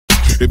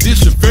If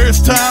this your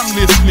first time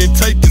listening,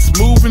 take it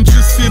smooth and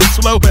just sit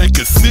slow and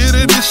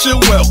consider this your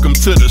welcome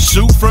to the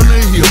Shoot from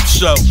the Hip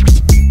Show.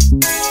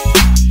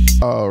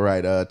 All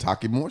right,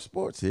 talking more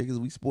sports here because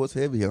we sports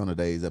heavy here on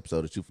today's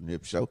episode of Shoot from the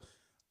Hip Show.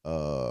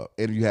 And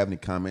if you have any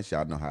comments,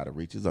 y'all know how to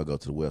reach us. I'll go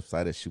to the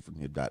website at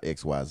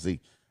shootfromthehip.xyz.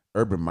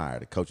 Urban Meyer,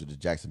 the coach of the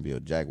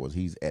Jacksonville Jaguars,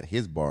 he's at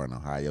his bar in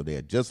Ohio. They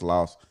had just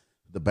lost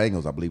the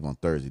Bengals, I believe, on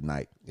Thursday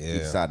night. Yeah. He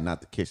decided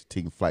not to catch the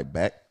team flight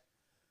back.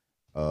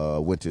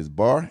 Went to his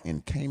bar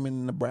in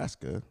Cayman,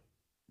 Nebraska.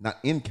 Not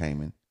in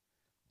Cayman.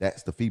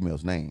 That's the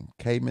female's name.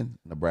 Cayman,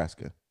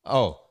 Nebraska.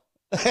 Oh.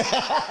 I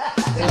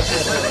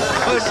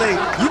was saying,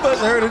 you must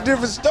have heard a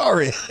different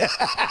story.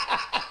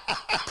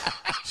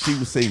 She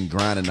was seen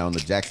grinding on the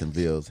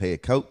Jacksonville's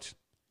head coach.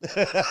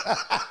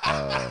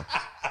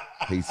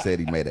 He said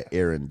he made an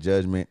error in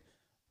judgment.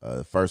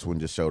 The first one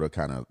just showed her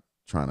kind of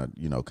trying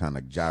to, kind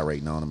of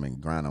gyrating on him and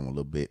grind on him a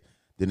little bit.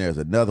 Then there's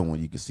another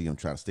one you can see him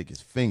trying to stick his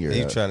finger.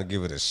 He's trying to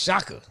give it a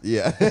shocker.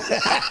 Yeah.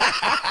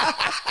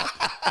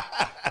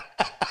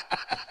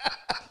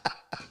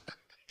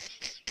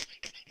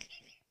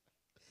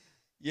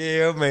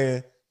 Yeah,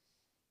 man.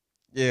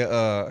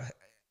 Yeah,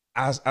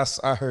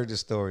 I heard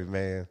this story,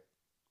 man.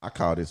 I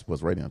called it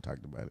Sports Radio and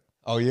talked about it.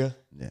 Oh, yeah?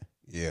 Yeah.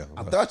 Yeah.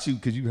 I thought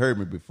because you heard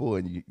me before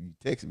and you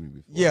texted me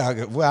before.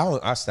 Yeah,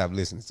 I stopped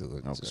listening to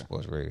it, to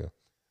sports radio.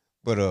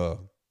 But,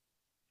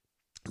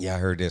 yeah, I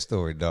heard that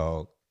story,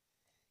 dog.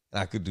 And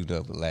I could do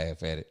nothing but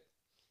laugh at it.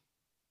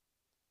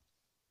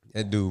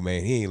 That dude,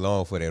 man, he ain't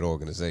long for that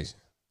organization.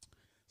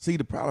 See,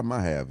 the problem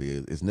I have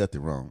is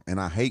nothing wrong. And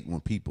I hate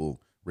when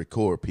people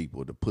record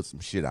people to put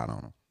some shit out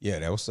on them. Yeah,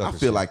 that was sucker shit. I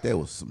feel like that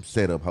was some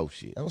set up hoe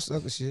shit. That was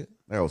sucker shit.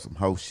 That was some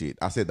hoe shit.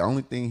 I said the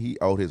only thing he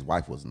owed his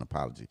wife was an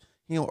apology.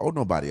 He don't owe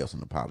nobody else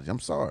an apology. I'm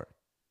sorry.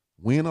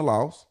 Win or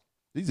loss,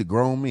 these are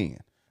grown men.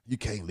 You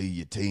can't leave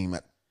your team.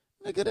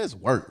 Nigga, that's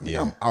work. Yeah,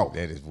 I'm out.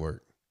 That is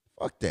work.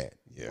 Fuck that.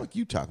 Yeah. What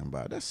you talking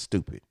about? That's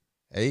stupid.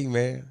 Hey,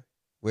 man,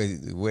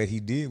 what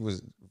he did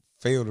was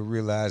fail to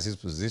realize his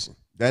position.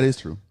 That is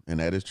true, and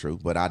that is true.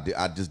 But I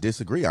just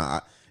disagree.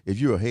 If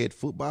you're a head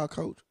football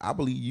coach, I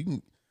believe you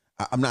can.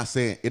 I'm not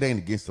saying it ain't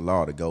against the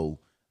law to go,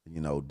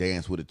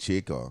 dance with a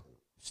chick or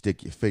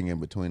stick your finger in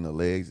between the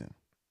legs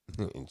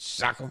and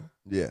shock him.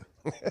 Yeah.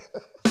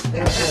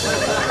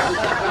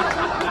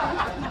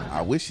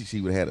 I wish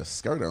she would have had a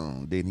skirt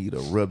on. Then he'd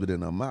have rubbed it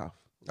in her mouth.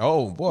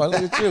 Oh boy,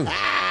 look at you!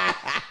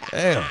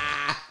 Damn,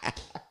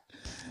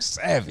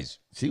 savage.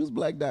 She was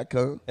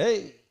black.com.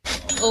 Hey.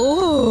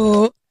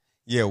 Oh.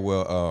 Yeah.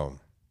 Well,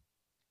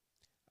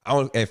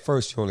 at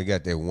first you only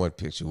got that one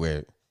picture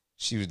where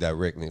she was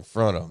directly in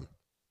front of him,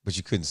 but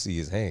you couldn't see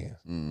his hands.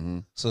 Mm-hmm.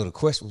 So the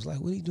question was like,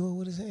 what are he doing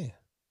with his hand?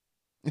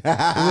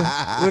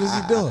 what is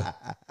he doing?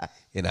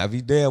 And I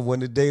be damn,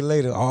 one a day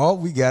later,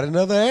 we got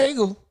another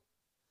angle.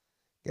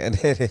 And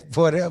that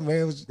boy, that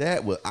man was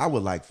I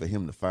would like for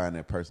him to find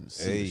that person to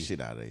sue the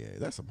shit out of their ass.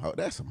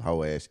 That's some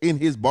hoe ass in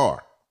his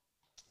bar.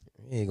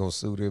 He ain't gonna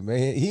sue them,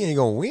 man. He ain't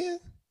gonna win.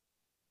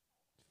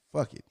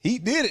 Fuck it. He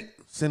did it.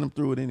 Send him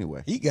through it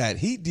anyway. He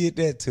did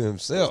that to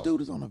himself. This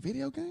dude is on a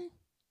video game?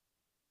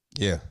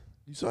 Yeah.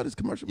 You saw this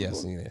commercial before? Yeah,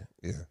 I seen that.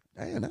 Yeah.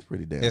 Damn, that's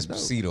pretty damn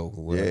Esposito. dope.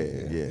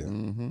 Yeah.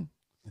 Mm-hmm.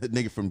 That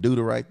nigga from Do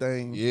the Right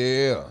Thing.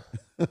 Yeah.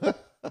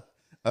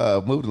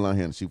 Moving along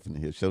here and Shoot from the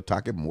Hip Show,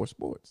 talking more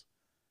sports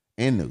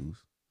and news.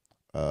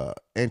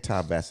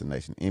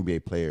 Anti-vaccination.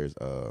 NBA players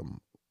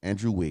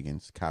Andrew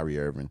Wiggins, Kyrie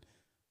Irving.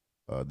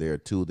 They're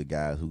two of the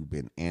guys who've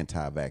been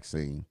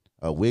anti-vaccine.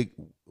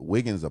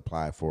 Wiggins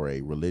applied for a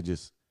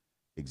religious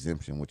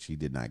exemption, which he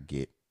did not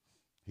get.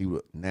 He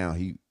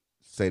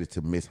said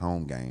to miss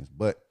home games,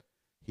 but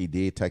he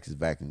did take his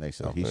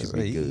vaccination, so he should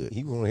be good.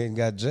 He went ahead and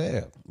got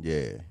jabbed.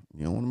 Yeah.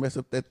 You don't want to mess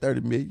up that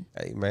 $30 million.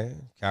 Hey,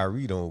 man,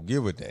 Kyrie don't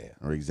give a damn.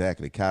 Or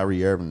exactly.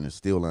 Kyrie Irving is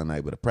still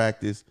unable to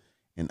practice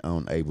and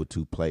unable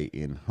to play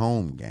in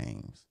home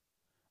games.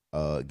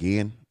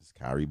 Again, it's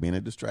Kyrie being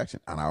a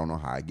distraction. And I don't know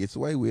how he gets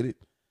away with it.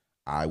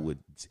 I would,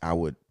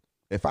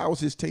 if I was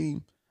his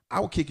team, I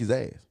would kick his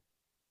ass.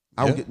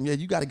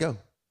 You got to go.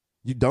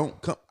 You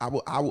don't come.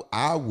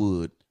 I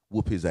would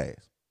whoop his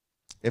ass.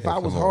 If I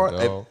was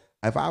hard,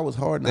 if I was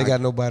hard, they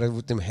got nobody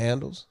with them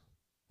handles.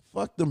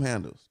 Fuck them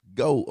handles.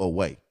 Go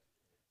away.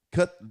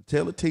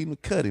 Tell the team to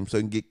cut him so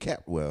he can get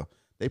capped. Well,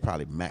 they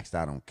probably maxed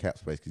out on cap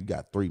space because you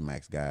got 3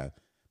 max guys.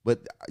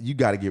 But you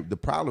got to get. The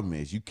problem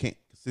is you can't.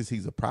 Since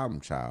he's a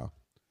problem child,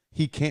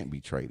 he can't be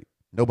traded.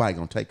 Nobody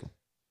gonna take him.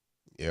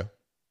 Yeah.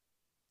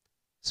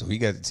 So he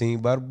got the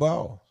team by the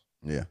balls.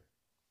 Yeah.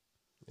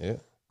 Yeah.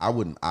 I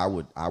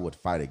would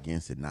fight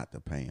against it not to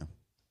pay him.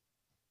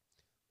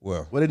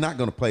 Well, they're not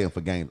going to play him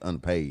for games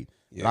unpaid.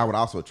 Yeah. But I would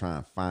also try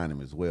and find him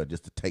as well,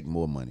 just to take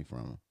more money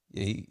from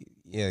him.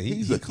 Yeah,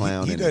 he's a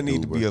clown. He doesn't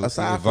need to be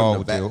involved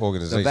with the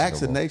organization. The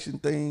vaccination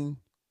thing,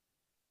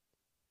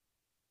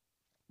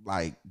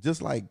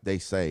 just like they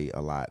say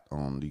a lot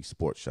on these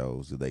sports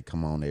shows, that they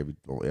come on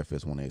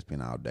FS1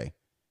 ESPN all day,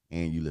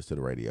 and you listen to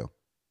the radio.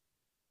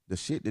 The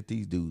shit that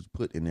these dudes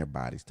put in their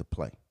bodies to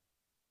play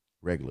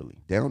regularly,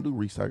 they don't do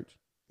research.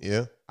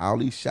 Yeah. All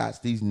these shots,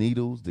 these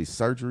needles, these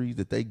surgeries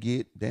that they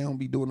get, they don't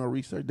be doing no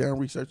research. They don't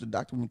research the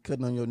doctor when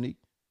cutting on your knee.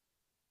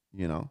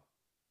 You know?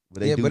 But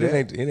they do but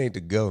that. it ain't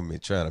the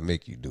government trying to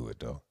make you do it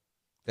though.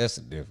 That's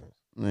the difference.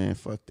 Man,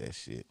 fuck that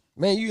shit.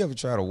 Man, you ever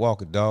try to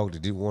walk a dog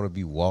that didn't want to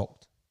be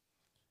walked?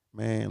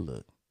 Man,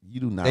 look, you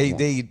do not.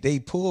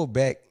 They pull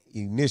back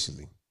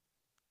initially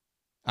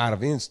out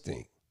of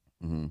instinct.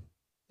 Mm-hmm.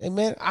 Hey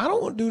man, I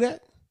don't want to do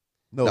that.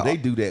 No, they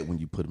do that when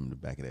you put them in the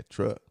back of that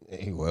truck.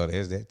 Hey, well,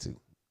 there's that too.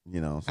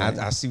 You know what I'm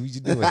saying? I see what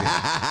you're doing.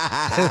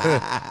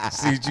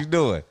 See what you're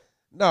doing.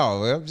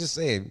 No, I'm just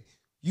saying.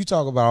 You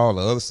talk about all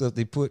the other stuff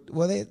they put.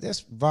 Well,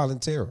 that's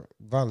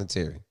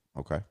voluntary.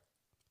 Okay.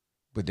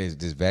 But there's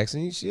this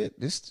vaccine shit.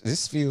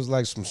 This feels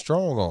like some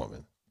strong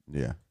arming.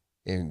 Yeah.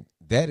 And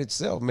that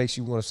itself makes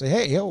you want to say,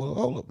 hey,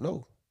 hold up.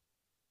 No,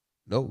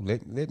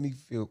 let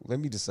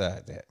me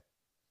decide that.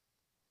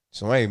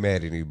 So I ain't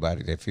mad at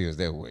anybody that feels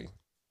that way.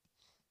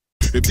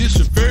 If this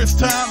your first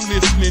time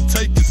listening,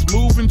 take it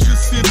smooth and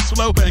just sit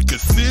slow and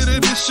consider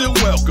this your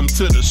welcome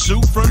to the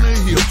Shoot from the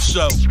Hip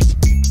Show.